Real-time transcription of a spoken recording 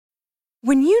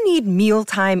When you need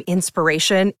mealtime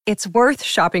inspiration, it's worth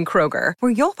shopping Kroger,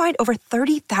 where you'll find over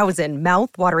 30,000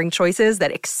 mouth-watering choices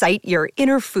that excite your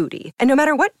inner foodie. And no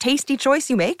matter what tasty choice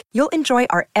you make, you'll enjoy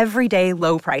our everyday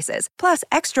low prices, plus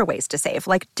extra ways to save,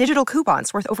 like digital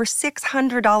coupons worth over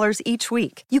 $600 each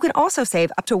week. You can also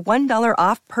save up to $1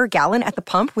 off per gallon at the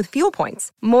pump with fuel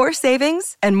points. More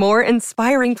savings and more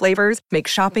inspiring flavors make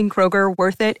shopping Kroger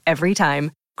worth it every time.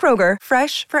 Kroger,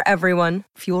 fresh for everyone.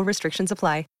 Fuel restrictions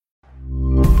apply.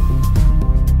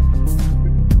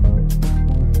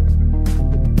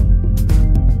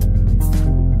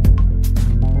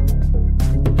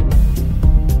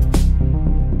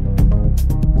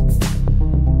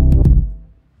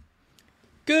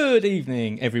 Good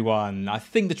evening, everyone. I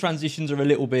think the transitions are a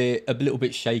little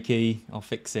bit shaky. I'll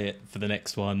fix it for the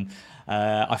next one.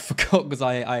 I forgot because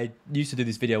I used to do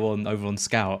this video over on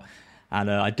Scout,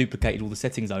 and I duplicated all the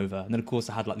settings over. And then of course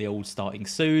I had like the old starting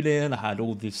soon in. I had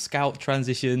all the Scout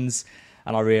transitions,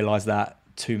 and I realised that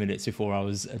 2 minutes before I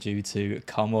was due to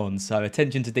come on. So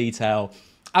attention to detail.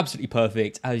 Absolutely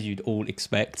perfect, as you'd all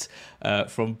expect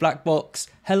from Black Box.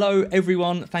 Hello,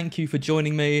 everyone. Thank you for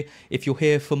joining me. If you're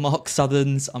here for Mark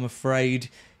Southerns, I'm afraid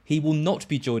he will not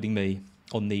be joining me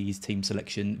on these team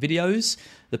selection videos.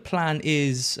 The plan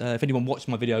is, if anyone watched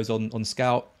my videos on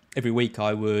Scout, every week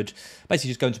I would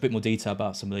basically just go into a bit more detail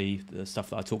about some of the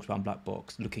stuff that I talked about in Black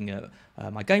Box, looking at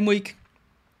my game week,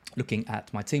 looking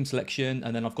at my team selection,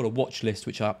 and then I've got a watch list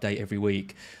which I update every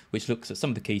week, which looks at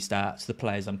some of the key stats, the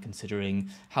players I'm considering,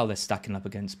 how they're stacking up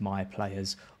against my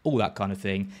players, all that kind of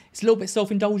thing. It's a little bit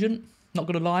self-indulgent, not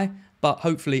going to lie, but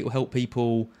hopefully it will help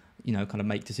people, you know, kind of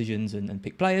make decisions and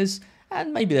pick players.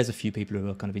 And maybe there's a few people who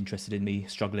are kind of interested in me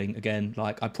struggling again,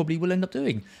 like I probably will end up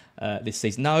doing this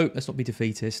season. No, let's not be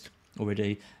defeatist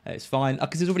already. It's fine,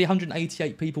 because there's already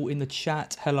 188 people in the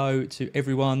chat. Hello to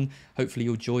everyone. Hopefully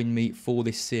you'll join me for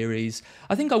this series.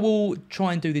 I think I will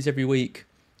try and do these every week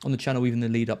on the channel, even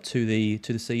in the lead up to the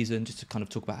season, just to kind of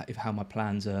talk about how my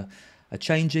plans are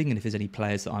changing, and if there's any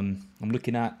players that I'm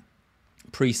looking at.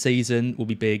 Pre-season will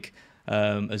be big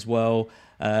as well.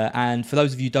 And for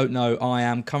those of you who don't know, I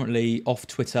am currently off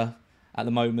Twitter at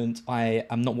the moment. I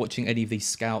am not watching any of these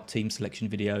Scout team selection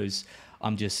videos.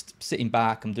 I'm just sitting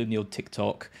back, I'm doing the old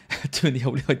TikTok, doing the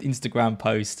old Instagram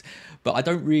post, but I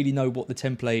don't really know what the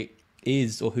template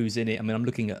is or who's in it. I mean, I'm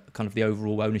looking at kind of the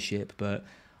overall ownership, but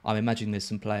I'm imagining there's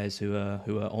some players who are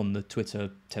on the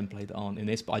Twitter template that aren't in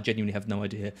this, but I genuinely have no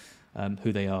idea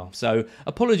who they are. So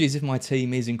apologies if my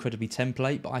team is incredibly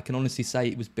template, but I can honestly say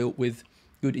it was built with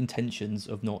good intentions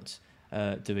of not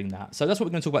doing that. So that's what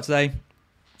we're going to talk about today.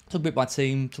 Talk a bit about my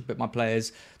team, talk a bit about my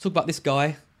players, talk about this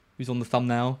guy who's on the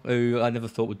thumbnail, who I never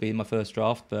thought would be in my first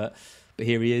draft, but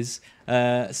here he is.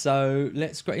 So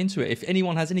let's get into it. If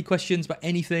anyone has any questions about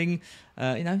anything,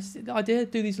 the idea,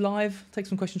 do these live, take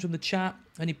some questions from the chat.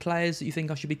 Any players that you think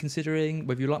I should be considering,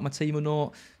 whether you like my team or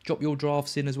not, drop your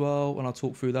drafts in as well, and I'll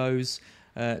talk through those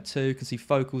too. You can see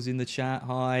Focal's in the chat.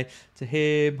 Hi to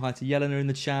him. Hi to Yelena in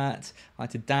the chat. Hi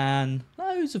to Dan.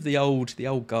 Those of the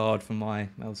old guard from my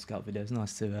old Scout videos.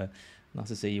 Nice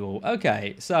to see you all.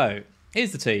 Okay, so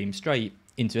here's the team. Straight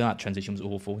into that. Transition was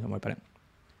awful. Don't worry about it.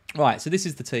 Right, so this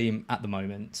is the team at the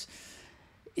moment.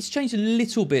 It's changed a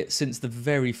little bit since the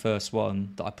very first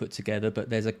one that I put together, but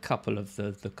there's a couple of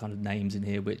the kind of names in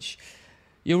here which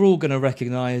you're all going to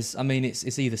recognise. I mean,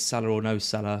 it's either Salah or no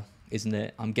Salah, isn't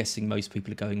it? I'm guessing most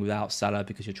people are going without Salah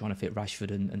because you're trying to fit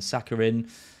Rashford and Saka in,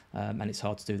 and it's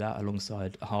hard to do that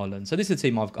alongside Haaland. So this is the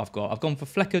team I've got. I've gone for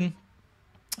Flecken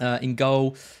in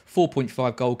goal,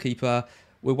 4.5 goalkeeper.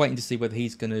 We're waiting to see whether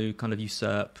he's going to kind of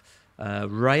usurp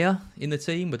Raya in the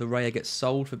team, whether Raya gets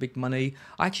sold for big money.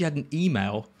 I actually had an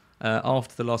email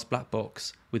after the last Black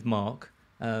Box with Mark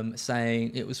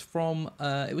saying it was from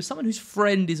someone whose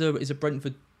friend is a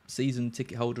Brentford season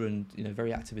ticket holder and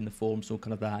very active in the forums, all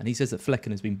kind of that. And he says that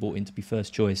Flecken has been brought in to be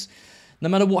first choice, no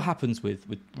matter what happens with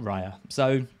Raya.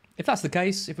 So if that's the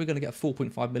case, if we're going to get a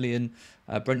 4.5 million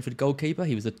Brentford goalkeeper,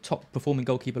 he was the top performing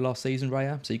goalkeeper last season,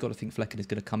 Raya. So you've got to think Flecken is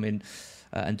going to come in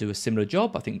and do a similar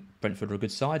job. I think Brentford are a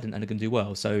good side and are going to do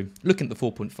well. So looking at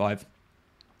the 4.5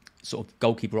 sort of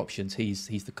goalkeeper options, he's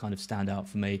the kind of standout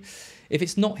for me. If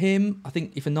it's not him, I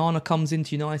think if Onana comes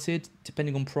into United,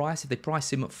 depending on price, if they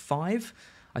price him at 5,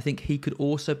 I think he could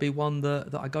also be one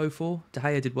that I go for. De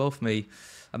Gea did well for me,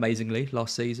 amazingly,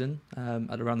 last season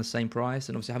at around the same price.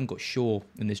 And obviously I haven't got Shaw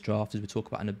in this draft, as we'll talk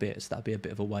about in a bit. So that'd be a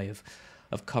bit of a way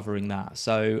of covering that.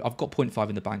 So I've got 0.5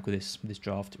 in the bank with this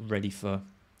draft, ready for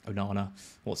Onana,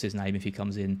 what's his name, if he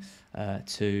comes in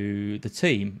to the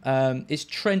team. It's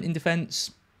Trent in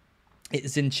defence.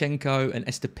 It's Zinchenko and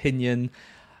Estepinian.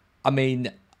 I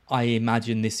mean, I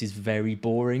imagine this is very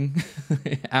boring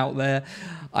out there.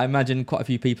 I imagine quite a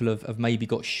few people have maybe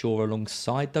got Shaw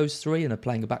alongside those three and are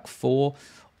playing a back four,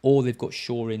 or they've got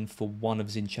Shaw in for one of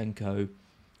Zinchenko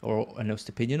or an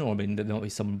Opinion, or I mean, there might be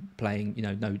someone playing,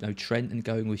 no Trent and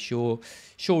going with Shaw.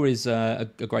 Shaw is a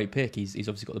great pick. He's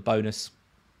obviously got the bonus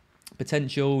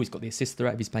potential. He's got the assist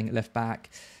threat if he's playing at left back.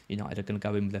 United are going to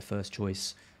go in with their first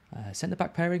choice centre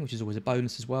back pairing, which is always a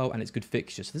bonus as well, and it's good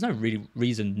fixture. So there's no really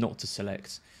reason not to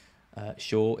select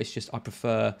Shaw. It's just I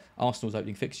prefer Arsenal's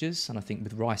opening fixtures, and I think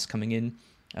with Rice coming in,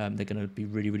 they're going to be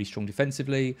really, really strong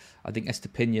defensively. I think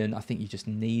Estepinian, I think you just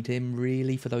need him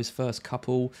really for those first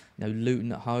couple.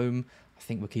 Luton at home, I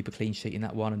think we'll keep a clean sheet in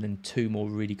that one, and then 2 more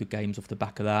really good games off the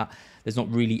back of that. There's not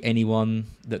really anyone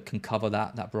that can cover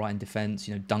that Brighton defence.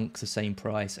 Dunk's the same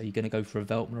price. Are you going to go for a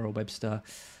Veltman or a Webster?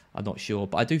 I'm not sure,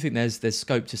 but I do think there's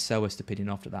scope to sell Estepinian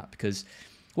after that because,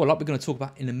 well, like we're going to talk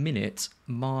about in a minute,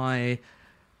 I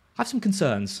have some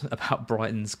concerns about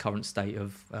Brighton's current state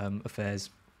of affairs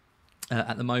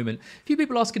at the moment. A few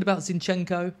people asking about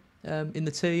Zinchenko in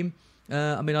the team.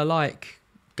 I like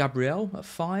Gabriel at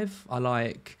 5. I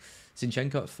like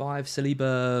Zinchenko at 5.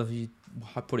 Saliba, I'm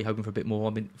probably hoping for a bit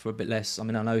more. For a bit less. I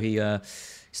know he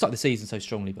started the season so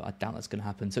strongly, but I doubt that's going to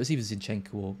happen. So it's either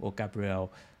Zinchenko or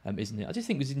Gabriel, isn't it? I just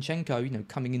think with Zinchenko,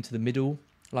 coming into the middle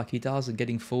like he does and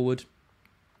getting forward,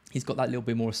 he's got that little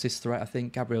bit more assist threat, I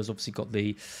think. Gabriel's obviously got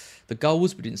the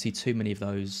goals, but didn't see too many of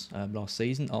those last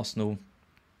season. Arsenal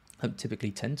don't typically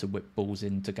tend to whip balls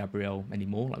into Gabriel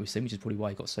anymore, like we've seen, which is probably why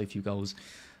he got so few goals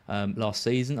last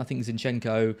season. I think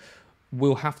Zinchenko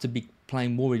will have to be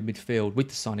playing more in midfield with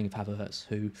the signing of Havertz,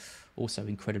 who also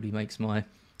incredibly makes my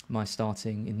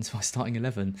starting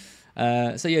 11.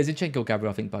 Zinchenko, Gabriel,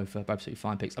 I think both are absolutely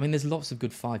fine picks. There's lots of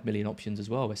good 5 million options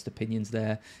as well. Estepinian's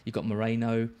there. You've got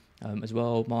Moreno as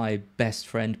well. My best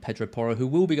friend Pedro Porro, who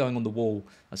will be going on the wall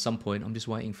at some point. I'm just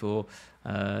waiting for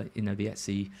the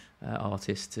Etsy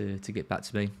artist to get back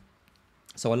to me.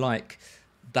 So I like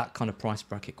that kind of price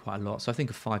bracket quite a lot. So I think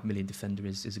a 5 million defender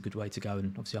is a good way to go, and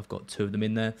obviously I've got 2 of them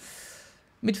in there.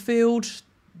 Midfield,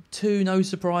 2 no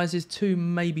surprises, 2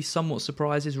 maybe somewhat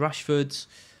surprises. Rashford's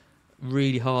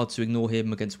really hard to ignore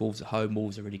him against Wolves at home.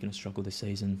 Wolves are really going to struggle this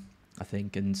season, I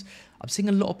think, and I'm seeing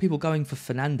a lot of people going for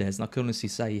Fernandes, and I can honestly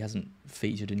say he hasn't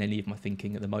featured in any of my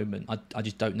thinking at the moment. I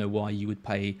just don't know why you would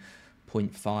pay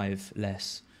 0.5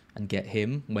 less and get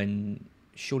him when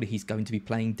surely he's going to be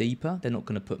playing deeper. They're not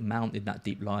going to put Mount in that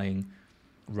deep lying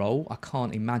role. I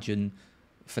can't imagine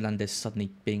Fernandes suddenly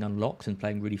being unlocked and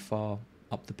playing really far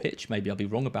up the pitch. Maybe I'll be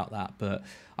wrong about that, but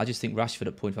I just think Rashford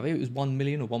at 0.5, if it was 1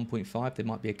 million or 1.5, there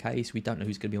might be a case. We don't know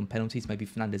who's going to be on penalties. Maybe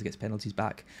Fernandes gets penalties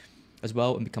back as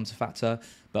well and becomes a factor.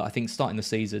 But I think starting the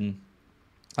season,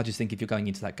 I just think if you're going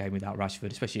into that game without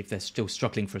Rashford, especially if they're still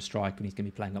struggling for a strike and he's going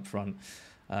to be playing up front,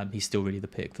 he's still really the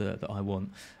pick that I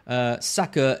want.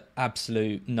 Saka,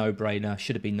 absolute no-brainer.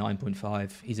 Should have been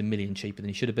 9.5. He's a million cheaper than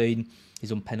he should have been.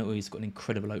 He's on penalties. He's got an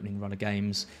incredible opening run of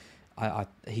games.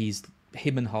 He's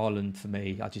him and Haaland for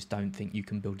me. I just don't think you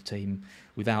can build a team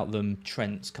without them.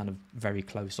 Trent's kind of very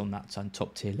close on that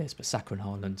top tier list, but Saka and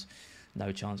Haaland,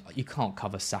 no chance. You can't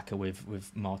cover Saka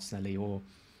with Martinelli or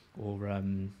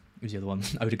who's the other one?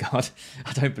 Odegaard.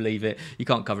 I don't believe it. You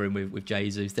can't cover him with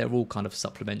Jesus. They're all kind of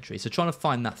supplementary. So trying to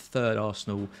find that third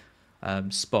Arsenal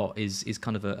spot is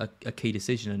kind of a key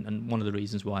decision, and one of the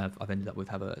reasons why I've ended up with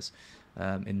Havertz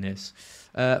in this.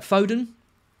 Foden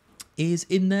is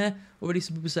in there. Already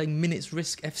some people saying minutes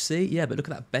risk FC. Yeah, but look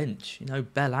at that bench.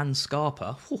 Bell and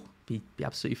Scarpa. Be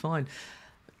absolutely fine.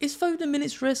 Is Foden a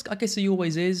minutes risk? I guess he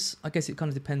always is. I guess it kind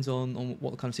of depends on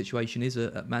what the kind of situation is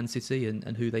at Man City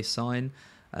and who they sign.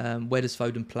 Where does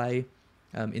Foden play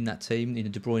in that team?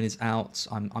 De Bruyne is out.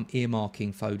 I'm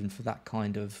earmarking Foden for that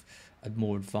kind of a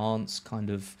more advanced kind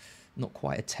of, not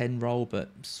quite a 10 role, but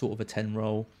sort of a 10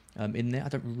 role in there. I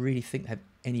don't really think they have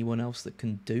anyone else that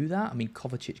can do that.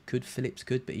 Kovacic could, Phillips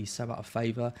could, but he's so out of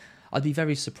favour. I'd be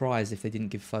very surprised if they didn't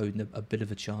give Foden a bit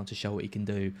of a chance to show what he can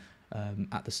do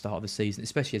at the start of the season,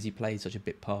 especially as he played such a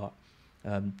big part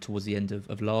towards the end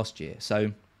of last year.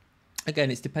 So again,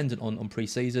 it's dependent on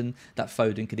pre-season. That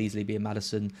Foden could easily be a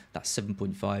Maddison. That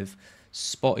 7.5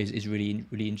 spot is really,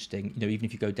 really interesting. Even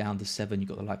if you go down to 7, you've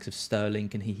got the likes of Sterling.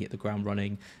 Can he hit the ground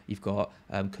running? You've got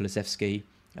Kulusevski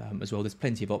as well. There's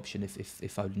plenty of option if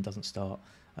Foden doesn't start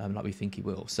like we think he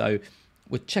will. So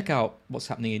we'll check out what's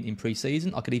happening in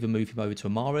pre-season. I could even move him over to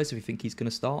Amares if we think he's going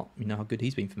to start. You know how good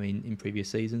he's been for me in previous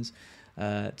seasons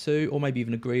too. Or maybe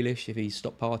even a Grealish if he's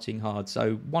stopped partying hard.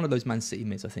 So one of those Man City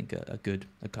mids I think are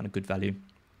kind of good value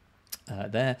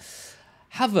there.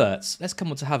 Havertz. Let's come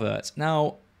on to Havertz.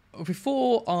 Now,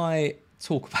 before I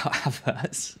talk about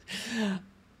Havertz,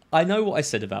 I know what I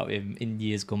said about him in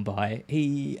years gone by.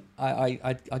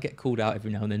 I get called out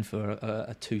every now and then for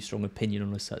a too strong opinion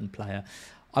on a certain player.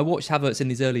 I watched Havertz in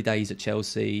his early days at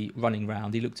Chelsea running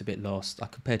round. He looked a bit lost. I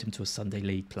compared him to a Sunday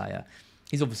League player.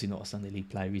 He's obviously not a Sunday League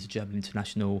player. He's a German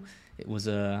international. It was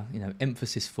a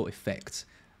emphasis for effect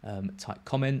type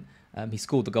comment. He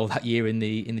scored the goal that year in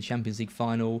the Champions League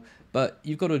final. But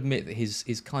you've got to admit that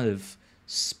his kind of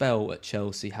spell at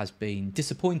Chelsea has been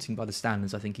disappointing by the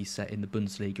standards I think he's set in the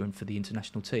Bundesliga and for the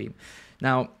international team.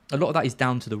 Now, a lot of that is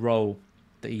down to the role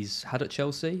that he's had at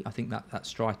Chelsea. I think that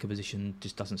striker position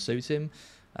just doesn't suit him.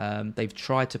 They've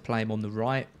tried to play him on the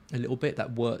right a little bit.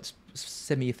 That worked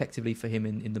semi-effectively for him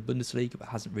in the Bundesliga, but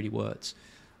hasn't really worked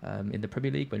in the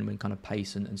Premier League when kind of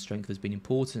pace and strength has been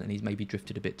important, and he's maybe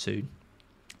drifted a bit too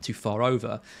far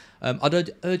over.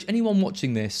 I'd urge anyone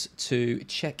watching this to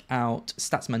check out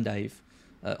Statsman Dave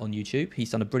on YouTube. He's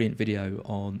done a brilliant video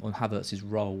on Havertz's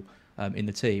role in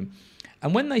the team.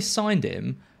 And when they signed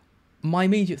him, my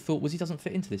immediate thought was he doesn't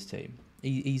fit into this team.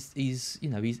 He's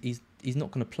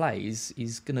not going to play.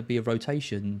 He's going to be a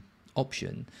rotation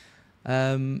option.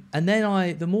 And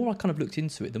then the more I kind of looked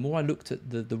into it, the more I looked at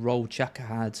the role Xhaka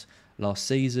had last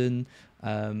season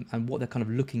and what they're kind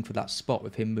of looking for that spot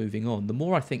with him moving on, the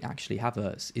more I think actually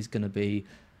Havertz is going to be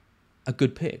a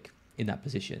good pick in that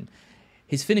position.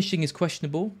 His finishing is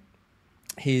questionable.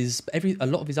 A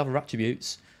lot of his other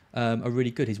attributes are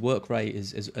really good. His work rate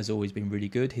has always been really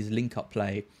good. His link-up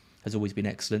play has always been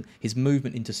excellent. His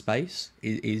movement into space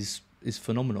is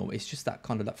phenomenal. It's just that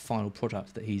final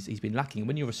product that he's been lacking. And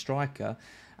when you're a striker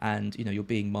and you're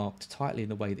being marked tightly in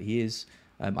the way that he is,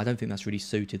 I don't think that's really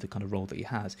suited the kind of role that he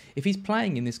has. If he's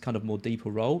playing in this kind of more deeper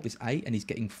role, this 8, and he's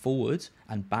getting forward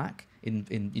and back,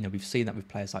 we've seen that with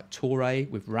players like Toure,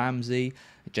 with Ramsey.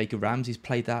 Jacob Ramsey's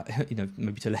played that,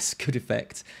 maybe to less good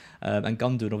effect. And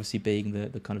Gundogan obviously being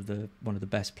the one of the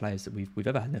best players that we've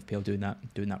ever had in FPL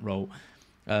doing that role.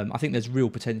 I think there's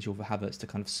real potential for Havertz to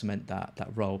kind of cement that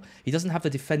role. He doesn't have the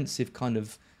defensive kind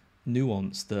of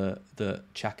nuance that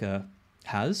Xhaka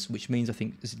has, which means I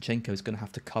think Zinchenko is going to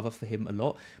have to cover for him a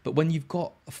lot. But when you've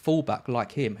got a fullback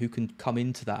like him who can come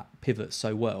into that pivot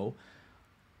so well,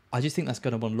 I just think that's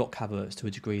going to unlock Havertz to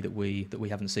a degree that we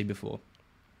haven't seen before.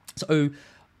 So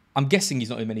I'm guessing he's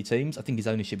not in many teams. I think his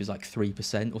ownership is like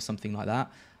 3% or something like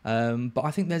that. But I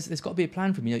think there's got to be a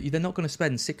plan for him. They're not going to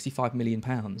spend £65 million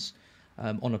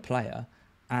on a player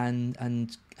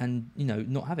and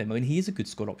not have him. I mean, he is a good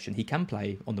squad option. He can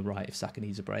play on the right if Saka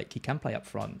needs a break. He can play up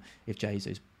front if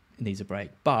Jesus needs a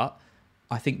break. But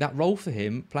I think that role for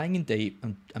him, playing in deep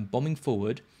and bombing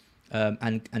forward,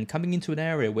 and coming into an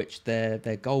area which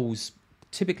their goals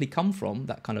typically come from,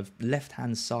 that kind of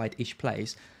left-hand side-ish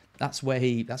place, that's where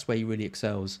he really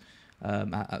excels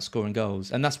at scoring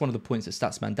goals. And that's one of the points that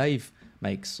Statsman Dave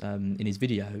makes in his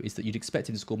video, is that you'd expect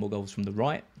him to score more goals from the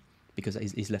right because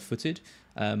he's left-footed.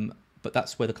 But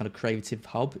that's where the kind of creative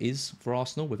hub is for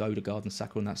Arsenal, with Odegaard and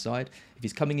Saka on that side. If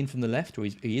he's coming in from the left, or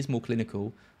he is more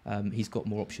clinical, he's got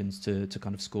more options to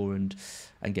kind of score and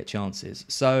get chances.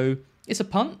 So it's a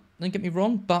punt, don't get me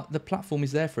wrong, but the platform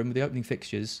is there for him with the opening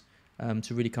fixtures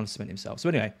to really kind of cement himself. So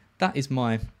anyway, that is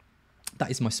my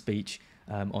speech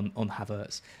on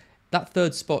Havertz. That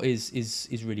third spot is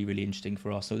really, really interesting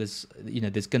for Arsenal.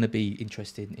 There's going to be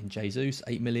interest in Jesus,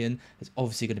 8 million. There's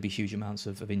obviously going to be huge amounts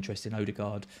of interest in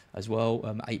Odegaard as well,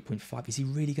 8.5. Is he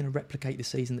really going to replicate the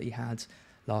season that he had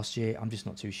last year? I'm just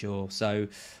not too sure. So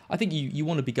I think you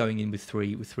want to be going in with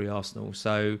three Arsenal.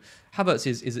 So Havertz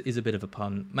is a bit of a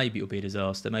punt. Maybe it'll be a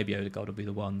disaster. Maybe Odegaard will be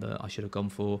the one that I should have gone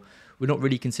for. We're not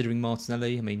really considering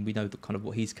Martinelli. I mean, we know kind of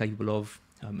what he's capable of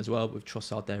as well. With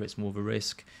Trossard there, it's more of a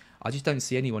risk. I just don't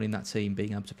see anyone in that team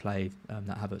being able to play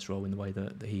that Havertz role in the way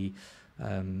that he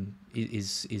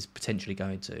is potentially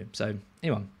going to. So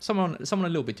anyway, someone a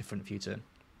little bit different for you to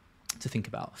think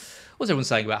about. What's everyone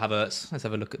saying about Havertz? Let's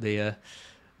have a look at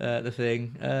the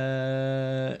thing.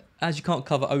 As you can't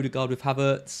cover Odegaard with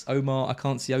Havertz, Omar, I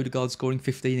can't see Odegaard scoring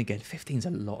 15 again. 15's a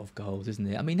lot of goals, isn't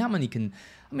it? I mean,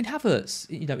 Havertz,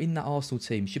 in that Arsenal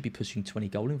team should be pushing 20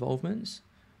 goal involvements.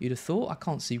 You'd have thought. I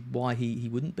can't see why he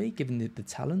wouldn't be, given the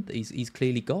talent that he's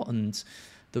clearly got, and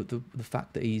the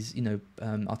fact that he's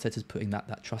Arteta's putting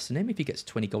that trust in him. If he gets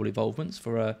 20 goal involvements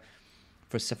for a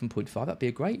 7.5, that'd be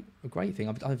a great thing.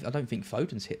 I don't think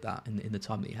Foden's hit that in the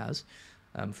time that he has,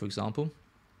 for example.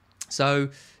 So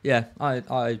yeah,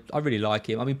 I really like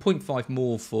him. I mean, 0.5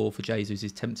 more for Jesus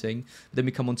is tempting. But then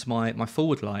we come on to my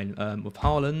forward line with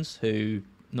Haaland, who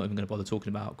not even going to bother talking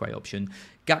about, great option.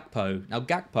 Gakpo. Now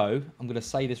Gakpo, I'm going to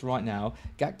say this right now,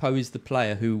 Gakpo is the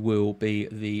player who will be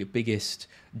the biggest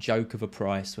joke of a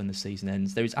price when the season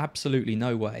ends. There is absolutely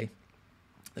no way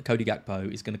that Cody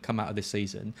Gakpo is going to come out of this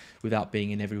season without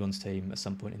being in everyone's team at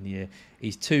some point in the year.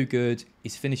 He's too good.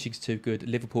 His finishing's too good.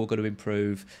 Liverpool are going to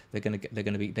improve. They're going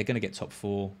to get top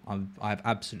four. I have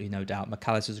absolutely no doubt.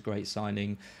 McAllister's a great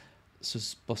signing.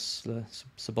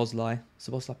 Sabozlai,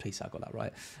 please say I got that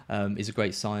right, is a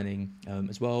great signing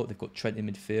as well. They've got Trent in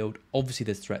midfield. Obviously,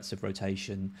 there's threats of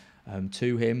rotation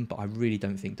to him, but I really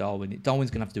don't think Darwin's going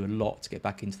to have to do a lot to get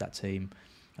back into that team.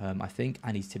 I think,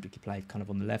 and he's typically played kind of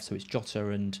on the left, so it's Jota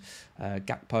and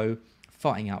Gakpo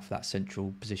fighting out for that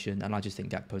central position, and I just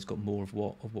think Gakpo's got more of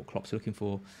what Klopp's looking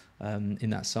for in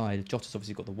that side. Jota's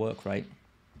obviously got the work rate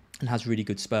and has really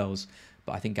good spells,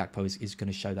 but I think Gakpo is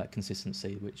going to show that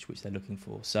consistency which they're looking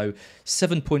for. So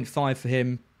 7.5 for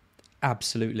him,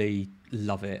 absolutely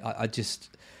love it. I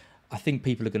think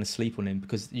people are going to sleep on him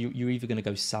because you're either going to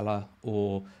go Salah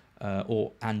or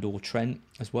Trent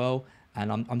as well. And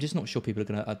I'm just not sure people are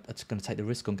going to take the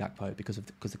risk on Gakpo because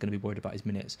they're going to be worried about his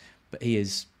minutes. But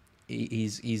he's for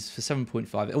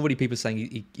 7.5. Already people are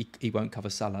saying he won't cover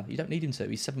Salah. You don't need him to.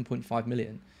 He's 7.5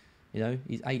 million. You know,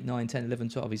 he's 8, 9, 10, 11,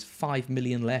 12. He's 5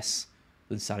 million less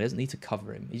than Salah. He doesn't need to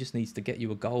cover him. He just needs to get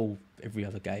you a goal every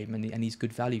other game, and he's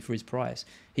good value for his price.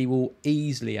 He will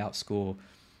easily outscore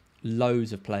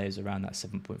loads of players around that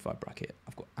 7.5 bracket.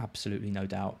 I've got absolutely no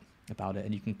doubt about it,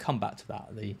 and you can come back to that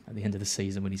at the end of the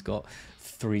season when he's got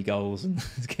 3 goals and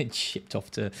is getting shipped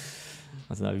off to,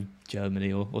 I don't know,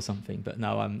 Germany or something. But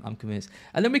no, I'm convinced.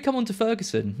 And then we come on to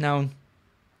Ferguson. Now,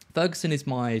 Ferguson is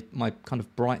my kind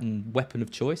of Brighton weapon of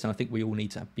choice, and I think we all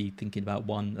need to be thinking about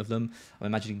one of them. I'm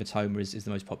imagining Matoma is the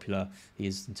most popular. He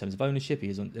is in terms of ownership. He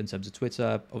is in terms of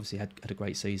Twitter. Obviously had a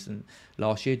great season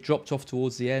last year. Dropped off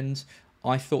towards the end.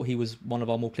 I thought he was one of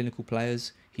our more clinical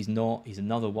players. He's not. He's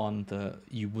another one that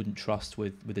you wouldn't trust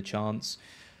with a chance,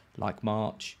 like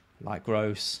March, like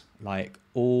Gross, like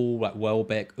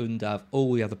Welbeck, Undav,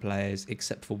 all the other players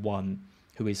except for one,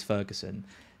 who is Ferguson.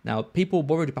 Now, people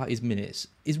worried about his minutes.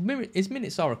 His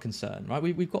minutes are a concern, right?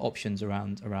 We've got options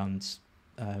around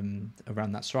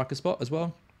that striker spot as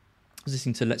well. I was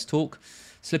listening to Let's Talk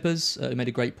Slippers, who made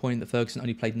a great point that Ferguson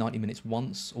only played 90 minutes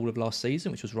once all of last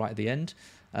season, which was right at the end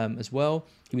as well.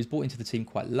 He was brought into the team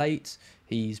quite late.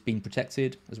 He's been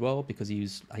protected as well because he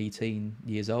was 18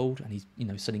 years old, and he's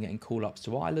suddenly getting call-ups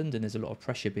to Ireland, and there's a lot of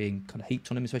pressure being kind of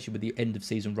heaped on him, especially with the end of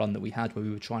season run that we had where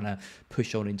we were trying to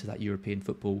push on into that European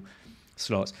football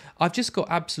slots. I've just got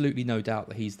absolutely no doubt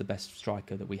that he's the best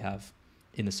striker that we have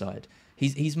in the side.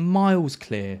 He's miles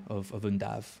clear of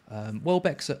Undav.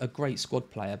 Welbeck's a great squad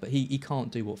player, but he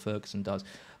can't do what Ferguson does.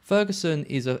 Ferguson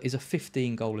is a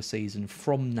 15 goal a season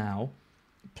from now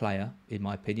player, in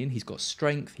my opinion. He's got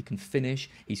strength, he can finish,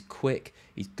 he's quick,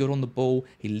 he's good on the ball,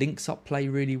 he links up play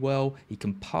really well, he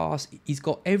can pass. He's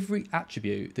got every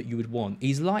attribute that you would want.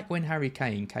 He's like when Harry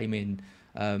Kane came in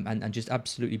and just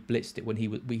absolutely blitzed it when he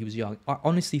was young. I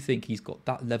honestly think he's got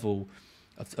that level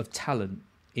of talent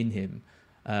in him.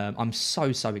 I'm so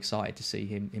excited to see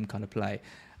him kind of play.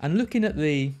 And looking at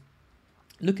the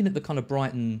kind of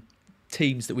Brighton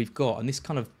teams that we've got, and this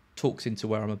kind of talks into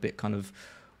where I'm a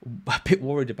bit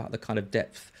worried about the kind of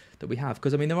depth that we have.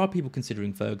 Because I mean, there are people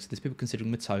considering Ferguson, there's people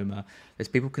considering Matoma, there's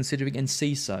people considering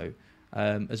Enciso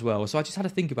as well. So I just had to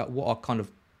think about what our kind of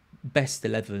best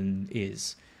 11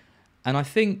 is. And I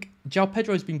think João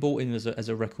Pedro's been brought in as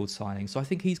a record signing, so I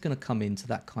think he's going to come into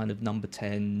that kind of number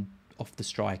 10 off the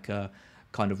striker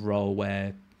kind of role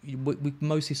where we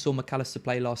mostly saw McAllister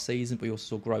play last season, but we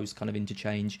also saw Gross kind of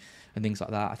interchange and things like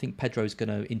that. I think Pedro's going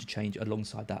to interchange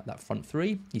alongside that front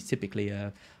three. He's typically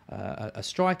a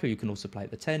striker. You can also play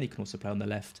at the 10. He can also play on the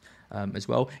left as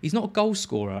well. He's not a goal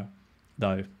scorer,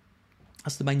 though.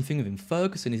 That's the main thing with him.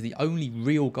 Ferguson is the only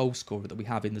real goal scorer that we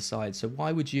have in the side. So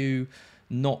why would you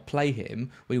not play him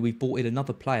when we've brought in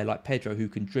another player like Pedro who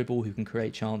can dribble, who can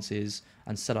create chances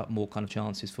and set up more kind of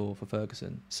chances for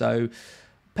Ferguson? So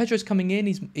Pedro's coming in.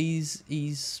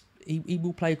 He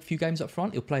will play a few games up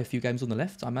front. He'll play a few games on the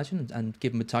left, I imagine, and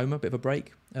give Matoma a bit of a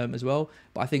break as well.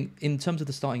 But I think in terms of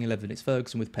the starting 11, it's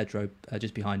Ferguson with Pedro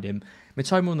just behind him.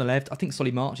 Matoma on the left. I think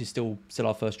Solly March is still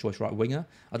our first choice right winger.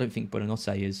 I don't think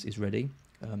Buonanotte is ready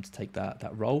to take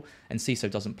that role. And Ciso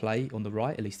doesn't play on the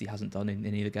right. At least he hasn't done in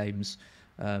any of the games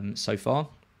so far.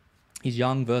 He's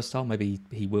young, versatile. Maybe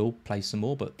he will play some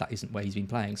more, but that isn't where he's been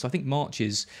playing. So I think March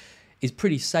is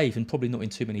pretty safe and probably not in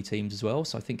too many teams as well.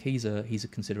 So I think he's a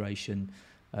consideration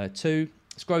too.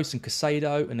 It's Gross and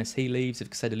Caicedo, unless he leaves. If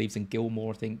Caicedo leaves, then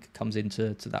Gilmore, I think, comes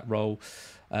into that role.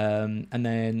 And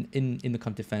then in the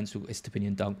kind of defence, we've got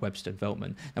Estepinian, Dunk, Webster, and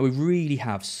Veltman. Now, we really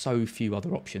have so few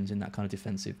other options in that kind of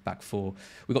defensive back four.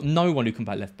 We've got no one who can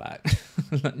play left back.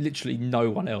 Literally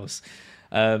no one else.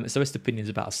 So Estepinian's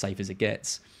about as safe as it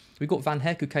gets. we've got Van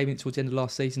Heck, who came in towards the end of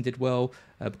last season, did well.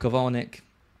 Kovanec,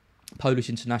 Polish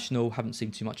international, haven't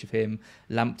seen too much of him.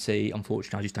 Lamptey,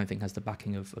 unfortunately, I just don't think has the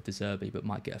backing of De Zerbi, but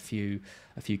might get a few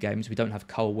games. We don't have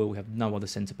Colwill. We have no other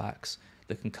centre backs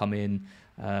that can come in.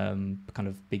 Kind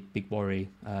of big worry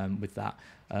with that.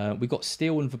 We've got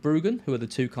Steele and Verbruggen, who are the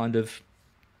two kind of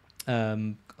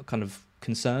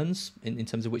concerns in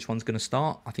terms of which one's going to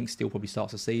start. I think Steele probably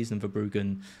starts the season,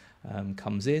 Verbruggen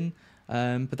comes in.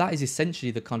 But that is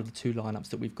essentially the two lineups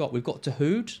that we've got. We've got De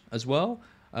Hood as well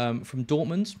from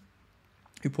Dortmund,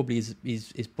 who probably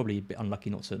is probably a bit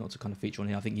unlucky not to kind of feature on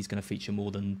here. I think he's going to feature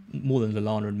more than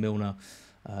Lallana and Milner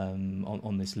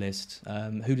on this list.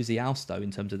 Who does he oust though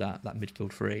in terms of that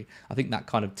midfield three? I think that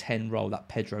kind of 10 role, that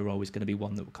Pedro role, is going to be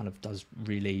one that kind of does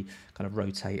really kind of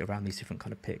rotate around these different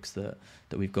kind of picks that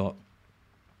we've got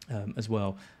as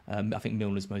well. I think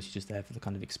Milner's mostly just there for the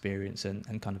kind of experience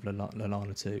and kind of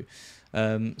Lallana too.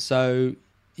 So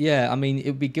yeah, I mean it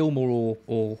would be Gilmour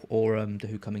or De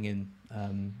Hood coming in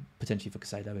potentially for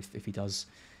Caicedo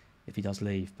if he does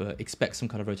leave, but expect some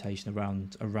kind of rotation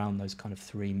around those kind of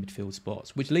three midfield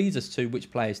spots, which leads us to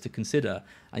which players to consider.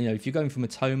 And if you're going for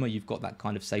Matoma, you've got that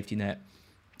kind of safety net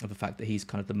of the fact that he's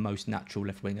kind of the most natural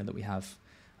left winger that we have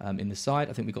in the side.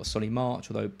 I think we've got Solly March,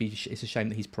 although it's a shame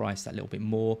that he's priced that little bit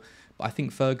more. But I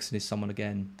think Ferguson is someone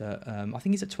again that I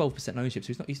think he's at 12% ownership,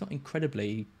 so he's not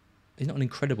an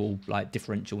incredible like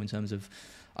differential in terms of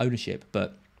ownership,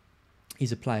 but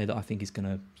he's a player that I think is going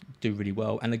to do really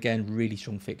well. And again, really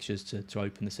strong fixtures to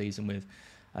open the season with.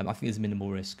 I think there's minimal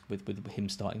risk with him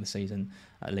starting the season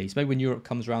at least. Maybe when Europe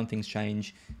comes around, things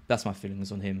change. That's my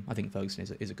feelings on him. I think Ferguson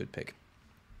is a good pick.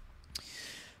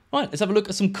 Right, let's have a look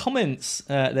at some comments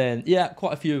then. Yeah,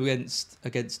 quite a few against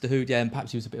De Hood. Yeah, and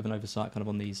perhaps he was a bit of an oversight kind of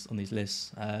on these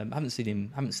lists. I haven't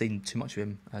seen too much of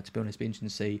him to be honest. Be interesting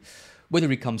to see whether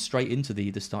he comes straight into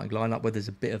the starting lineup, whether there's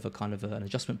a bit of a kind of an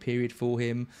adjustment period for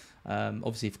him.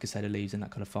 Obviously, if Caicedo leaves, then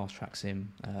that kind of fast tracks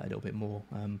him a little bit more.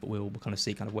 But we'll kind of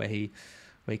see kind of where he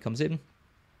comes in.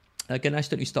 Again, Ash,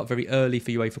 don't you start very early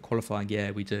for UEFA qualifying?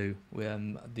 Yeah, we do.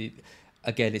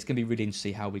 Again, it's going to be really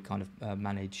interesting to see how we kind of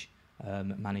manage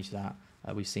that.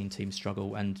 We've seen teams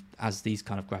struggle, and as these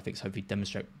kind of graphics hopefully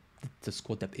demonstrate, the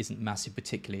squad depth isn't massive,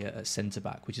 particularly at centre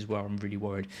back, which is where I'm really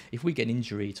worried. If we get an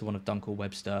injury to one of Dunk or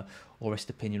Webster or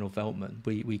Estepinian or Veltman,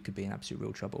 we could be in absolute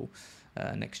real trouble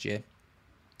next year.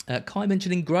 Kai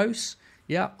mentioning Gross.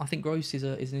 Yeah, I think Gross is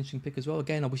an interesting pick as well.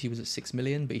 Again, I wish he was at 6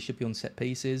 million, but he should be on set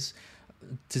pieces.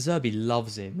 De Zerbi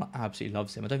loves him, absolutely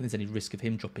loves him. I don't think there's any risk of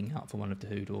him dropping out for one of De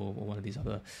Hood or one of these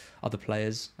other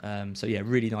players. So yeah,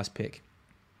 really nice pick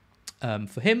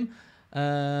for him.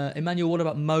 Emmanuel, what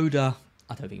about Moda?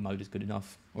 I don't think Moda's good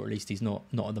enough, or at least he's not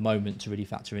at the moment to really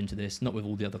factor into this. Not with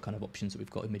all the other kind of options that we've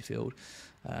got in midfield.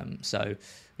 So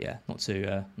yeah, not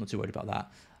too worried about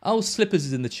that. Oh, Slippers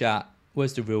is in the chat.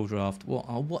 Where's the real draft?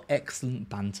 What excellent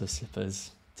banter,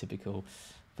 Slippers. Typical.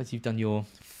 But you've done your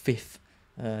 5th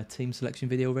team selection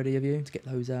video already, have you? To get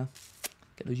those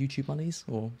YouTube monies,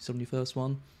 or still on your first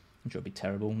one? I'm sure it'll be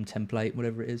terrible. Template,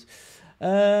 whatever it is.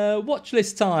 Watch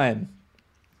list time.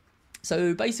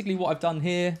 So basically, what I've done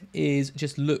here is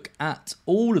just look at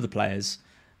all of the players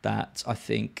that I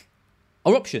think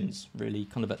are options, really,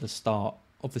 kind of at the start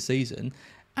of the season,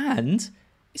 and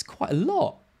it's quite a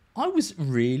lot. I was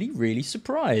really, really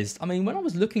surprised. I mean, when I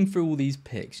was looking through all these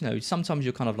picks, sometimes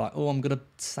you're kind of like, oh, I'm going to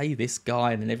say this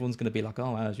guy, and then everyone's going to be like,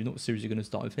 oh, you're not seriously going to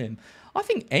start with him. I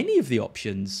think any of the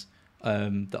options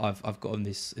that I've got on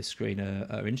this screen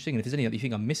are interesting. And if there's any that you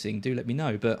think I'm missing, do let me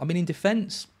know. But I mean, in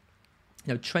defence,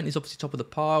 Trent is obviously top of the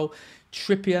pile.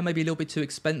 Trippier maybe a little bit too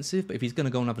expensive, but if he's going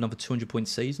to go and have another 200-point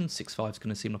season, 6.5 is going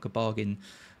to seem like a bargain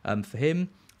for him.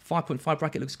 5.5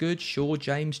 bracket looks good. Shaw,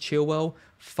 James, Chilwell.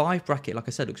 5 bracket, like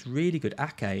I said, looks really good.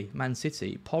 Ake, Man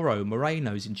City, Porro,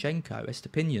 Moreno, Zinchenko,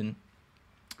 Estepinian.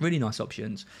 Really nice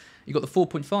options. You've got the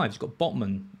 4.5s. You've got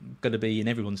Botman, going to be in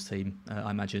everyone's team,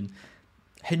 I imagine.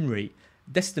 Henry,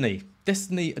 Destiny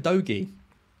Adogi.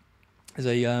 There's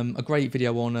a great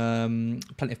video on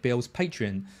Planet FPL's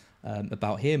Patreon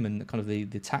about him and kind of the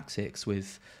tactics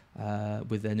with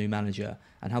their new manager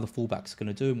and how the fullbacks are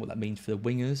going to do and what that means for the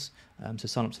wingers. So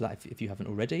sign up to that if you haven't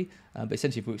already. But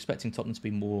essentially, if we're expecting Tottenham to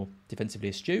be more defensively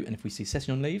astute, and if we see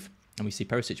Session leave and we see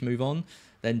Perisic move on,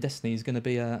 then Destiny is going to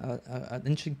be an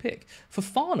interesting pick. For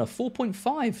Fana,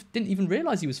 4.5. Didn't even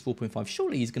realise he was 4.5.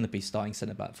 Surely he's going to be starting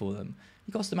centre-back for them.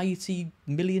 He cost them £80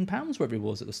 million, wherever he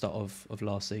was at the start of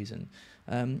last season.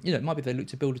 It might be they look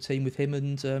to build a team with him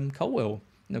and Colwill,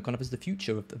 kind of as the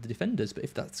future of the defenders. But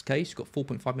if that's the case, you've got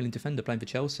 4.5 million defender playing for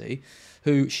Chelsea,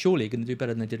 who surely are going to do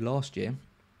better than they did last year.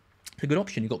 a good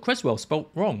option. You've got Creswell, spelt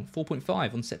wrong,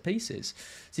 4.5 on set pieces.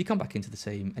 So you come back into the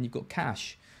team, and you've got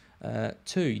Cash,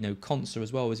 2. You know, Conser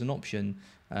as well is an option.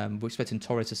 We're expecting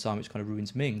Torres to sign, which kind of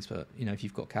ruins Mings. But, you know, if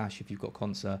you've got Cash, if you've got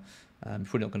Conser, you're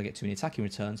probably not going to get too many attacking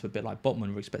returns. But a bit like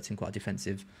Botman, we're expecting quite a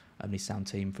defensive, sound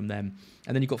team from them.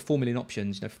 And then you've got 4 million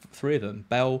options, you know, 3 of them,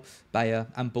 Bell, Bayer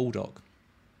and Bulldog,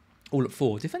 all at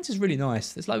 4. Defence is really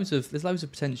nice. There's loads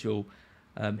of potential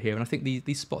here. And I think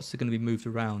these spots are going to be moved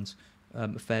around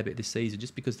a fair bit this season,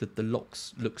 just because the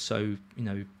locks look so, you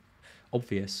know,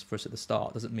 obvious for us at the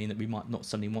start. Doesn't mean that we might not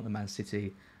suddenly want a Man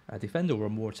City defender or a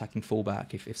more attacking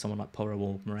fullback if someone like Porro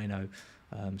or Moreno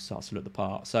starts to look the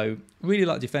part. So really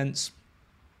like defence,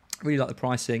 really like the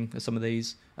pricing of some of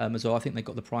these as well. I think they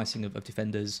got the pricing of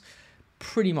defenders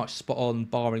pretty much spot on,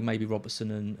 barring maybe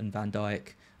Robertson and Van Dijk,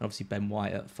 and obviously Ben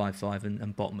White at 5.5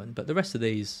 and Botman. But the rest of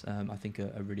these I think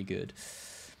are really good.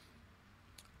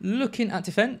 Looking at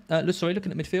looking at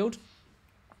midfield,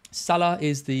 Salah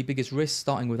is the biggest risk,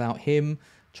 starting without him.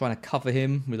 Trying to cover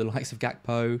him with the likes of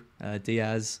Gakpo,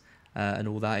 Diaz, and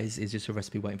all that is just a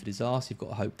recipe waiting for disaster. You've got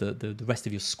to hope that the rest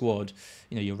of your squad,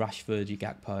 you know, your Rashford, your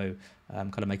Gakpo,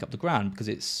 kind of make up the ground, because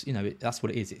it's, you know, that's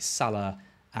what it is. It's Salah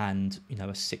and, you know,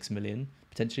 a 6 million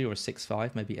potentially, or a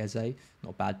 6.5, maybe Eze, not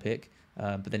a bad pick.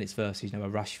 But then it's versus, you know, a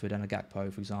Rashford and a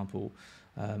Gakpo, for example,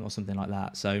 or something like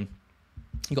that. So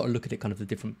you've got to look at it, kind of the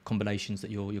different combinations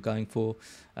that you're going for.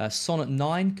 Son at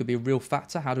 9 could be a real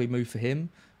factor. How do we move for him?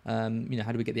 You know,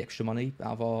 how do we get the extra money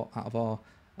out of our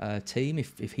team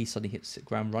if he suddenly hits the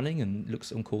ground running and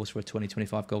looks on course for a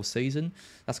 20-25 goal season?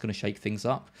 That's going to shake things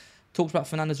up. Talked about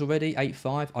Fernandes already,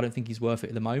 8.5. I don't think he's worth it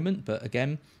at the moment, but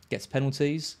again, gets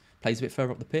penalties, plays a bit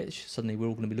further up the pitch. Suddenly we're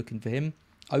all going to be looking for him.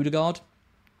 Odegaard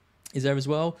is there as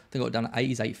well. I think I got it down at 8.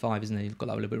 He's 8.5, isn't he? Got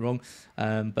that a little bit wrong.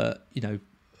 But, you know,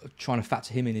 trying to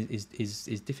factor him in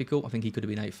is difficult. I think he could have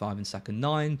been 8.5 and Saka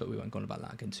 9, but we won't go on about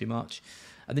that again too much.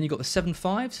 And then you've got the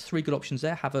 7.5s, 3 good options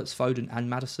there, Havertz, Foden and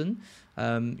Maddison.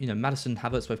 You know, Maddison,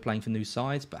 Havertz both playing for new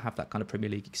sides, but have that kind of Premier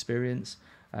League experience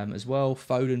as well.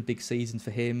 Foden, big season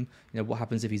for him. You know, what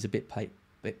happens if he's a bit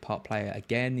part player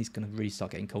again? He's going to really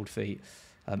start getting cold feet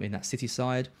in that City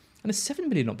side. And there's 7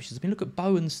 million options. I mean, look at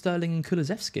Bowen, Sterling and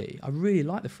Kulusevski. I really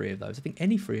like the 3 of those. I think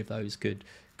any 3 of those could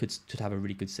have a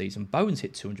really good season. Bowen's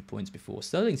hit 200 points before.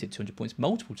 Sterling's hit 200 points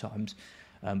multiple times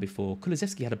before.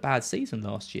 Kulusevski had a bad season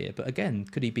last year, but again,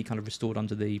 could he be kind of restored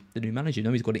under the new manager?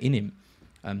 No, he's got it in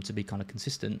him to be kind of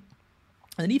consistent.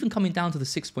 And then even coming down to the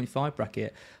 6.5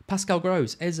 bracket, Pascal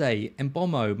Gross, Eze,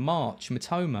 Mbomo, March,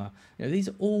 Matoma, you know, these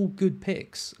are all good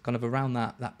picks kind of around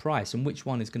that price. And which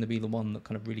one is going to be the one that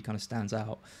kind of really kind of stands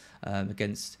out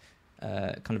against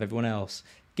kind of everyone else?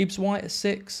 Gibbs White at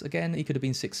 6, again, he could have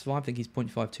been 6.5. I think he's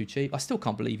 0.5 too cheap. I still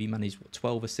can't believe he managed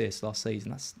 12 assists last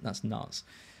season. That's nuts.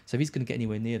 So if he's going to get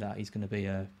anywhere near that, he's going to be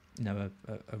a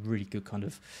really good kind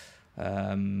of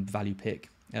value pick.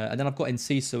 And then I've got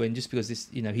Enciso in just because this,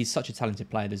 you know, he's such a talented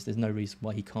player. There's no reason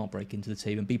why he can't break into the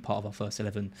team and be part of our first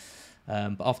 11.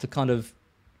 But after kind of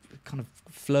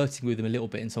flirting with him a little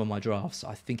bit in some of my drafts,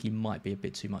 I think he might be a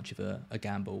bit too much of a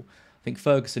gamble. I think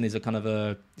Ferguson is a kind of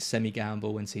a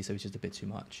semi-gamble, and Enciso is just a bit too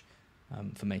much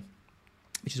for me,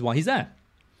 which is why he's there.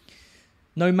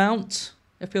 No Mount,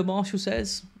 FPL Marshall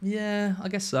says. Yeah, I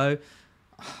guess so.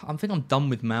 I think I'm done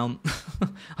with Mount.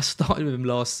 I started with him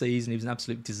last season. He was an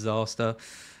absolute disaster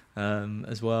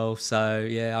as well. So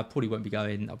yeah, I probably won't be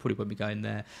going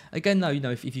there again. Though, you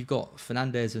know, if you've got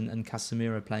Fernandes and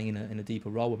Casemiro playing in a deeper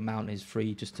role, and Mount is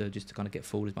free just to kind of get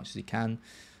forward as much as he can,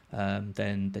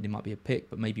 then it might be a pick.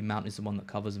 But maybe Mount is the one that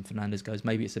covers and Fernandes goes.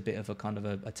 Maybe it's a bit of a kind of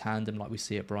a tandem like we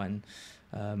see at Brighton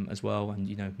as well. And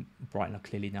you know, Brighton are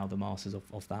clearly now the masters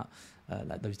of that,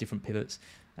 like those different pivots.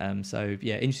 So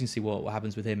yeah, interesting to see what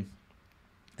happens with him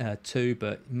too.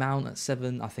 But Mount at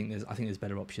 7, I think there's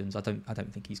better options. I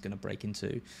don't think he's going to break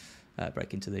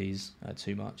into these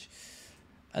too much.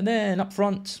 And then up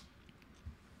front,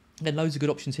 then loads of good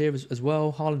options here as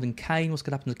well. Haaland and Kane. What's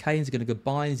going to happen to Kane? Is he going to go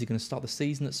buy? Is he going to start the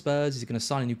season at Spurs? Is he going to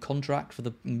sign a new contract for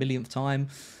the millionth time?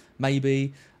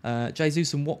 Maybe.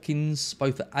 Jesus and Watkins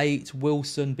both at 8.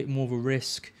 Wilson, a bit more of a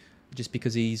risk just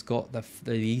because he's got the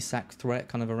Isak threat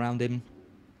kind of around him.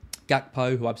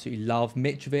 Gakpo, who I absolutely love.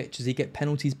 Mitrovic, does he get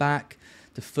penalties back?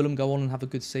 Does Fulham go on and have a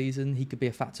good season? He could be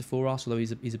a factor for us, although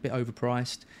he's a bit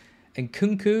overpriced. And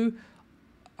Kunku,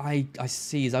 I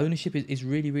see his ownership is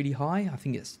really, really high. I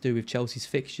think it's to do with Chelsea's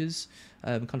fixtures,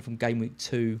 kind of from game week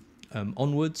 2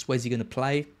 onwards. Where's he going to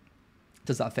play?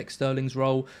 Does that affect Sterling's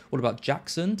role? What about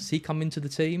Jackson? Does he come into the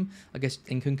team? I guess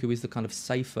Nkunku is the kind of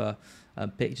safer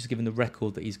pick, just given the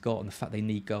record that he's got and the fact they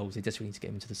need goals. They desperately need to get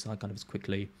him into the side kind of as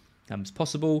quickly as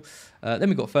possible. Then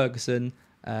we've got Ferguson.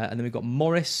 And then we've got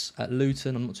Morris at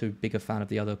Luton. I'm not too big a fan of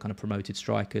the other kind of promoted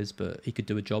strikers, but he could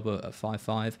do a job at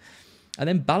 5'5". And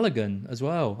then Balogun as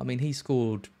well. I mean, he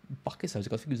scored buckets. I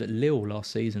think he was at Lille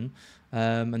last season.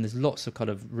 And there's lots of kind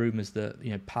of rumours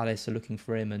that Palace are looking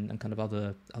for him and kind of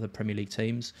other Premier League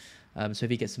teams. So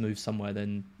if he gets to move somewhere,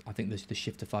 then I think the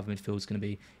shift to 5 midfield is going to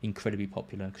be incredibly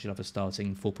popular because you'll have a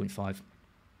starting 4.5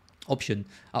 option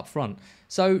up front.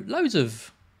 So loads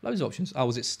of options. Oh,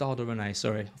 was it Stade Rennais?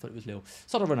 Sorry, I thought it was Lille.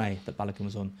 Stade Rennais that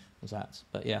Balogun was at.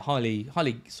 But yeah, highly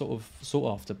sort of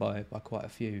sought after by quite a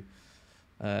few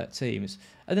teams.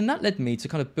 And then that led me to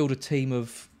kind of build a team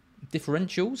of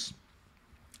differentials.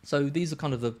 So these are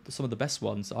kind of some of the best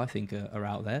ones that I think are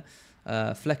out there.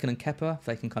 Flecken and Kepa, if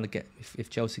they can kind of if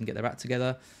Chelsea can get their act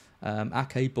together.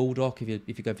 Ake, Baldock, if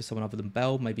you go for someone other than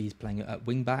Bell, maybe he's playing at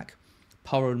wing back.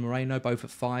 Porro and Moreno both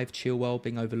at 5. Chilwell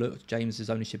being overlooked. James's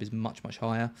ownership is much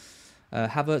higher.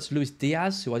 Havertz, Luis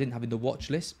Diaz, who I didn't have in the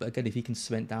watch list, but again, if he can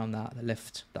cement down that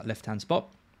left hand spot.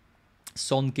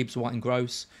 Son, Gibbs, White and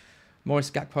Gross,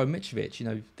 Morris, Gakpo, and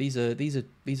Mitrovic.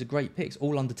 These are great picks,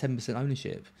 all under 10%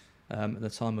 ownership at the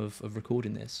time of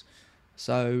recording this.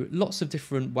 So lots of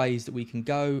different ways that we can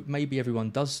go. Maybe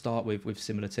everyone does start with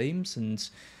similar teams, and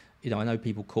I know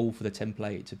people call for the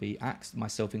template to be axed,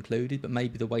 myself included, but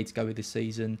maybe the way to go with this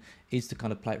season is to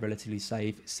kind of play it relatively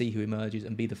safe, see who emerges,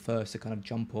 and be the first to kind of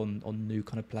jump on new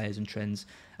kind of players and trends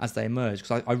as they emerge.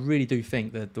 Because I really do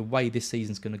think that the way this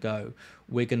season's going to go,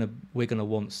 we're gonna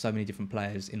want so many different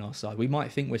players in our side. We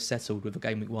might think we're settled with a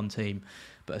game week 1 team,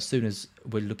 but as soon as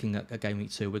we're looking at a game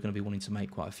week 2, we're going to be wanting to make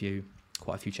quite a few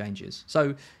changes.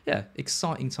 So yeah,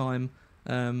 exciting time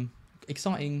to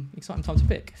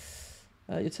pick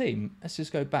your team. Let's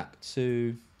just go back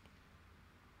to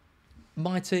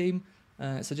my team.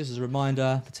 So just as a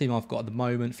reminder, the team I've got at the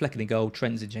moment: Flecken in goal,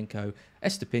 Trent, Zinchenko,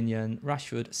 Estepinian,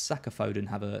 Rashford, Saka, Foden,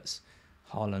 Havertz,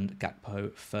 Haaland,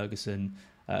 Gakpo, Ferguson.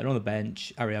 And on the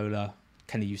bench, Areola,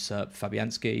 Kenny Usurp,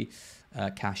 Fabianski,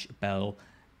 Cash, Bell,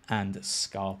 and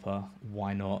Scarpa.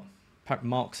 Why not?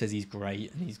 Mark says he's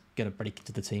great and he's going to break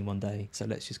into the team one day. So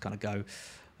let's just kind of go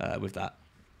with that.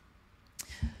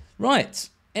 Right.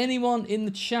 Anyone in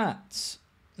the chat?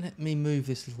 Let me move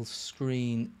this little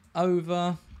screen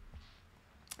over.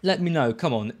 Let me know.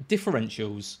 Come on.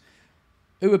 Differentials.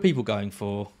 Who are people going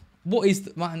for? What is...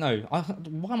 why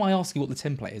am I asking what the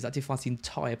template is? That defies the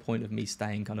entire point of me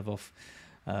staying kind of off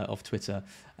Twitter.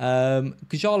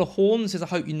 Gajala Horn says, I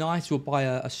hope United will buy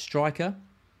a striker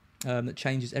that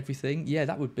changes everything. Yeah,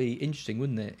 that would be interesting,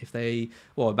 wouldn't it?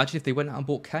 Imagine if they went out and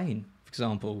bought Kane, for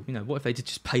example. What if they did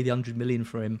just pay the 100 million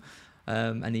for him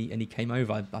and he came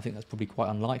over? I think that's probably quite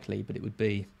unlikely, but it would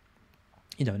be,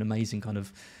 an amazing kind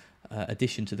of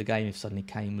addition to the game if suddenly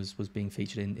Kane was being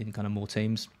featured in kind of more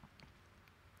teams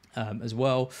as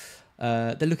well.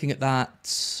 They're looking at that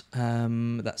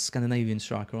Scandinavian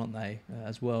striker, aren't they,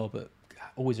 as well? But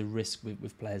always a risk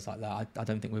with players like that. I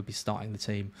don't think we'll be starting in the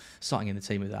team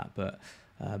with that. But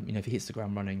if he hits the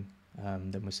ground running,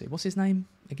 then we'll see. What's his name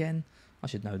again? I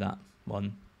should know that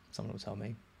one. Someone will tell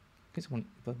me. Something.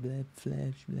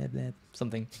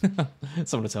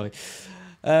 Someone will tell me.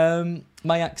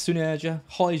 Mayak Sunerja,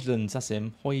 Hoyland, that's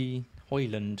him. Hoyland.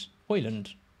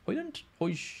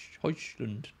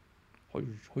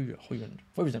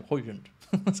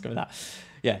 Let's go with that.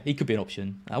 Yeah, he could be an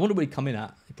option. I wonder what he'd come in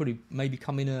at. He'd probably maybe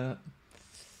come in at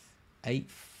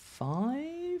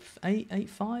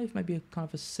 8.5, maybe a kind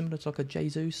of a similar to like a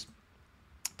Jesus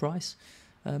price,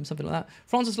 something like that.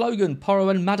 Francis Logan, Porro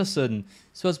and Maddison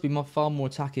supposed to be far more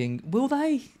attacking. Will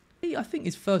they? I think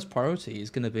his first priority is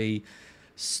going to be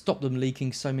stop them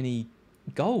leaking so many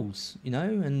goals,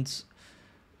 and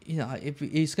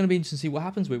it's going to be interesting to see what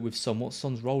happens with Son. What's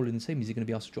Son's role in the team? Is he going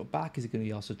to be asked to drop back? Is he going to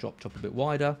be asked to drop a bit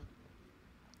wider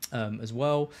as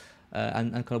well?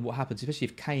 And kind of what happens, especially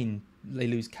if they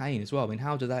lose Kane as well. I mean,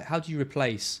 how do you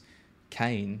replace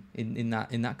Kane in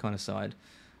that kind of side?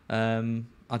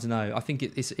 I don't know. I think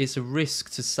it's a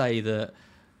risk to say that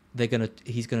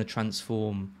he's going to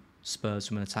transform Spurs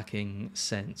from an attacking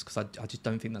sense, because I just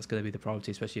don't think that's going to be the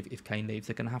priority, especially if Kane leaves.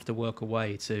 They're going to have to work a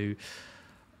way to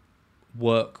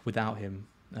work without him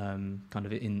kind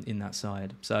of in that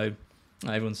side. So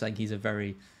everyone's saying he's a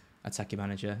very attacking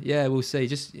manager. Yeah, we'll see.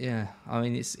 I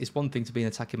mean, it's one thing to be an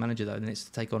attacking manager, though, and it's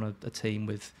to take on a team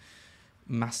with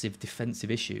massive defensive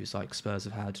issues like Spurs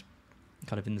have had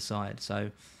kind of in the side.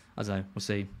 So I don't know, we'll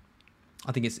see.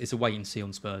 I think it's a wait and see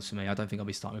on Spurs for me. I don't think I'll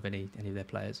be starting with any of their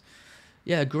players.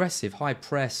 Yeah, aggressive, high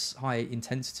press, high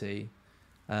intensity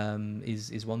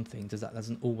is one thing. That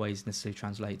doesn't always necessarily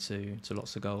translate to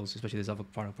lots of goals, especially there's other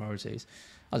final priorities.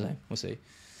 I don't know, we'll see.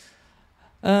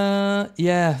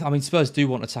 Yeah, I mean Spurs do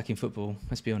want attacking football.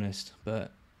 Let's be honest,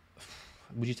 but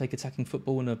would you take attacking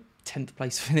football in a 10th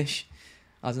place finish?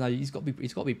 I don't know. He's got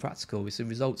to be practical. It's a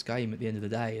results game at the end of the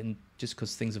day, and just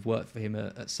because things have worked for him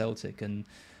at Celtic and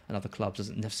other clubs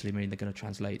doesn't necessarily mean they're going to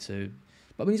translate to.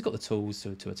 But I mean, he's got the tools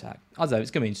to attack. I don't know. It's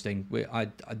going to be interesting.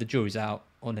 The jury's out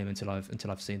on him until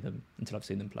I've seen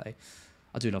them play.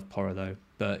 I do love Porro though,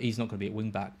 but he's not going to be at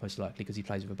wing back most likely because he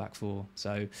plays with a back four.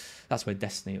 So that's where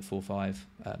Destiny at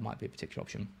 4-5 might be a particular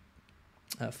option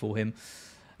for him.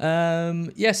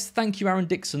 Yes, thank you, Aaron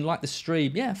Dixon. Like the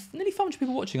stream. Yeah, nearly 500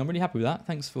 people watching. I'm really happy with that.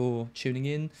 Thanks for tuning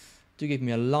in. Do give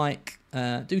me a like.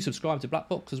 Do subscribe to Black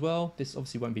Box as well. This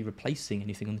obviously won't be replacing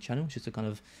anything on the channel. It's just a kind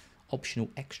of optional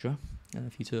extra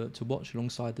for you to watch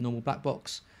alongside the normal Black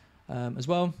Box as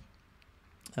well.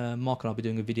 Mark and I'll be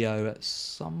doing a video at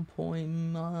some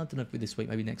point. I don't know if this week,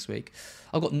 maybe next week.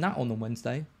 I've got Nat on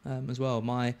Wednesday as well.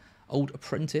 My old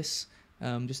apprentice.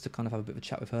 Just to kind of have a bit of a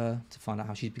chat with her to find out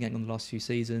how she's been getting on the last few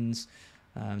seasons.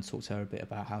 Talk to her a bit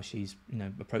about how she's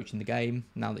approaching the game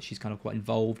now that she's kind of quite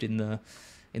involved in the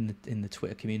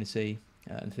Twitter community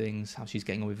and things. How she's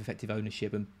getting on with effective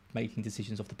ownership and making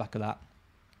decisions off the back of that.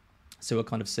 So we'll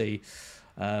kind of see,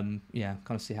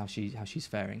 see how she's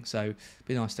faring. So it'd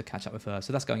be nice to catch up with her.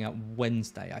 So that's going out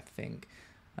Wednesday, I think.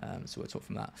 So we'll talk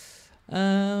from that.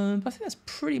 But I think that's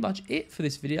pretty much it for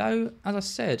this video. As I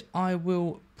said, I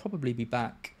will probably be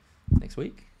back next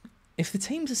week. If the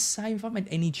team's the same, if I've made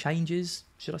any changes,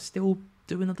 should I still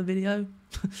do another video?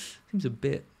 Seems a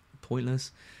bit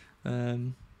pointless. Yeah,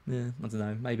 I don't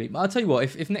know, maybe. But I'll tell you what,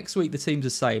 if next week the team's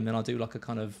the same, then I'll do like a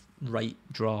kind of rate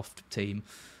draft team.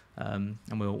 And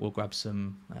we'll grab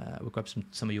some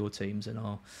of your teams and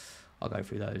I'll go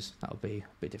through those. That'll be a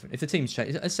bit different. If the teams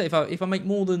change, let's say if I make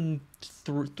more than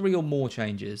three or more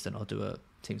changes, then I'll do a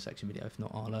team selection video. If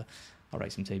not, I'll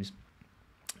rate some teams.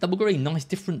 Double green, nice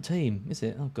different team, is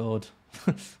it? Oh God,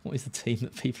 what is the team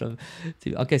that people have?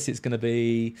 I guess it's going to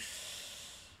be.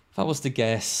 If I was to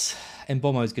guess,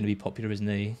 Mbomo is going to be popular, isn't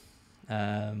he?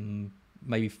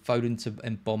 Maybe Foden to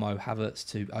Mbomo, Havertz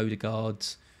to Odegaard,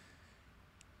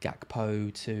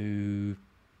 Gakpo to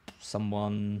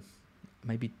someone.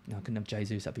 Maybe I couldn't have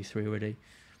Jesus. That'd be 3 already.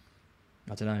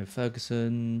 I don't know.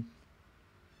 Ferguson.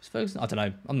 I don't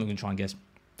know. I'm not going to try and guess.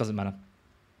 Doesn't matter.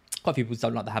 Quite a few people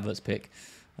don't like the Havertz pick.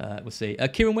 We'll see.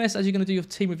 Kieran West, as you're going to do your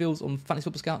team reveals on Fantasy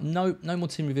Football Scout? No more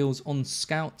team reveals on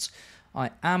Scout. I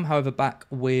am, however, back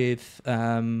with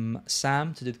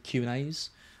Sam to do the Q&As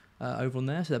over on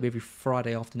there. So that'll be every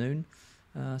Friday afternoon.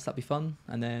 So that'll be fun.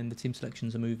 And then the team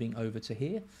selections are moving over to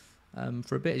here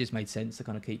for a bit. It just made sense to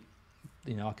kind of keep.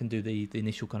 I can do the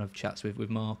initial kind of chats with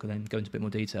Mark and then go into a bit more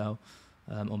detail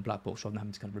on Black Box rather than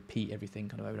having to kind of repeat everything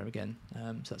kind of over and over again.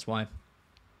 So that's why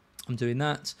I'm doing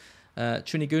that.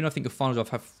 Trini Goon, I think you'll find I've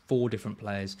had 4 different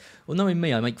players. Well, knowing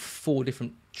me, I make 4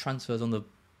 different transfers on the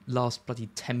last bloody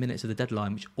 10 minutes of the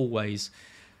deadline, which always,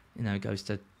 goes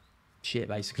to shit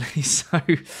basically. So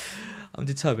I'm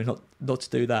determined not to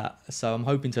do that. So I'm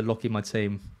hoping to lock in my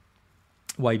team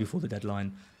way before the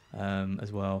deadline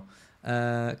as well.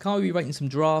 Carl will be rating some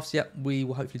drafts. Yep, we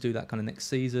will hopefully do that kind of next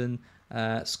season.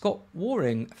 Scott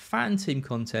Waring, fan team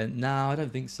content. No, I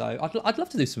don't think so. I'd love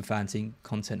to do some fan team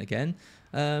content again.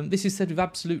 This is said with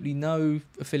absolutely no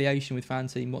affiliation with fan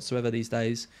team whatsoever these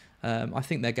days. I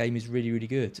think their game is really, really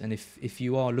good. And if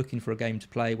you are looking for a game to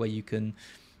play where you can,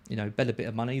 bet a bit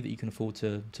of money that you can afford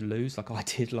to lose, like I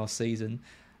did last season,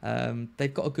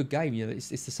 they've got a good game. It's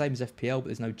the same as FPL, but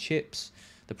there's no chips.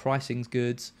 The pricing's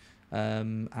good.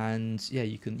 And yeah,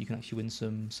 you can actually win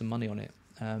some money on it.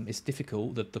 It's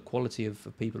difficult. The quality of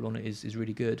people on it is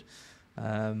really good.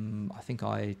 I think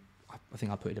I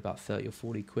put in about 30 or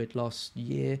 40 quid last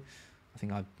year. I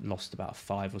think I lost about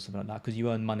 5 or something like that because you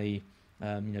earn money,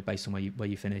 based on where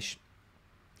you finish.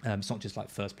 It's not just like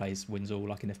first place wins all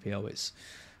like in FPL. It's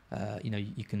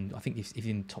you can. I think if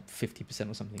you're in top 50%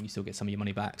 or something, you still get some of your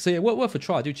money back. So yeah, worth a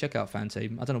try. Do check out Fan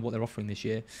Team. I don't know what they're offering this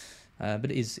year.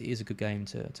 But it is a good game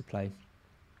to play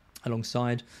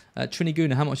alongside. Trini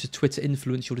Guna, how much does Twitter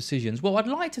influence your decisions? Well, I'd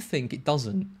like to think it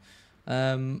doesn't.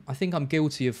 I think I'm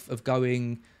guilty of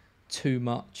going too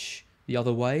much the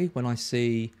other way when I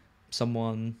see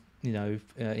someone,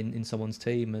 in someone's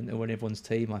team or in everyone's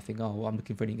team. I think, I'm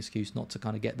looking for any excuse not to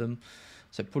kind of get them.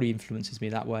 So it probably influences me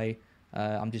that way.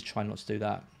 I'm just trying not to do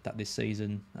that this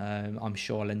season. I'm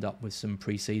sure I'll end up with some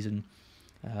pre-season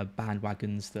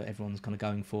bandwagons that everyone's kind of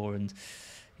going for, and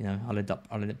I'll end up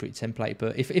pretty template.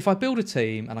 But if I build a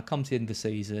team and I come to the end of the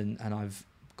season and I've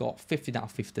got 15 out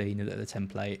of 15 at the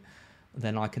template,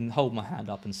 then I can hold my hand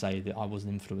up and say that I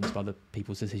wasn't influenced by other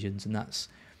people's decisions, and that's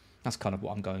kind of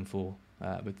what I'm going for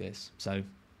with this. So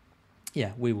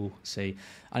yeah, we will see.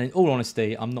 And in all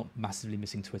honesty, I'm not massively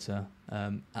missing Twitter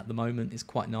at the moment. It's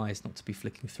quite nice not to be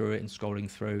flicking through it and scrolling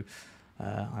through.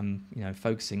 I'm,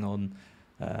 focusing on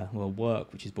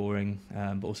work, which is boring,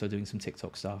 but also doing some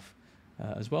TikTok stuff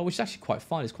as well, which is actually quite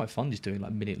fun. It's quite fun just doing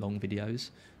like minute-long videos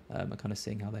and kind of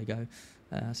seeing how they go.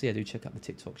 So yeah, do check out the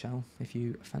TikTok channel if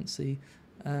you fancy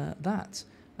that.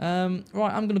 Right,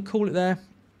 I'm going to call it there.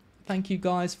 Thank you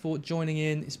guys for joining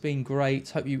in. It's been great.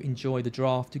 Hope you enjoy the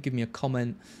draft. Do give me a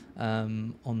comment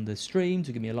on the stream.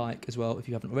 Do give me a like as well if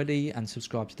you haven't already, and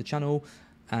subscribe to the channel.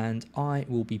 And I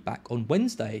will be back on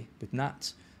Wednesday with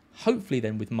Nat, hopefully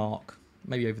then with Mark,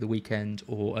 maybe over the weekend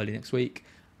or early next week,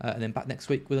 and then back next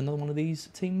week with another one of these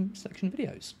team selection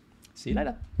videos. See you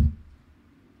later.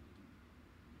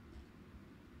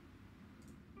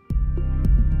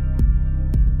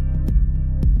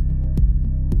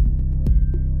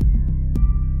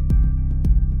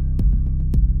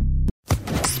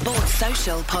 Sports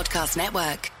Social Podcast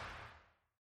Network.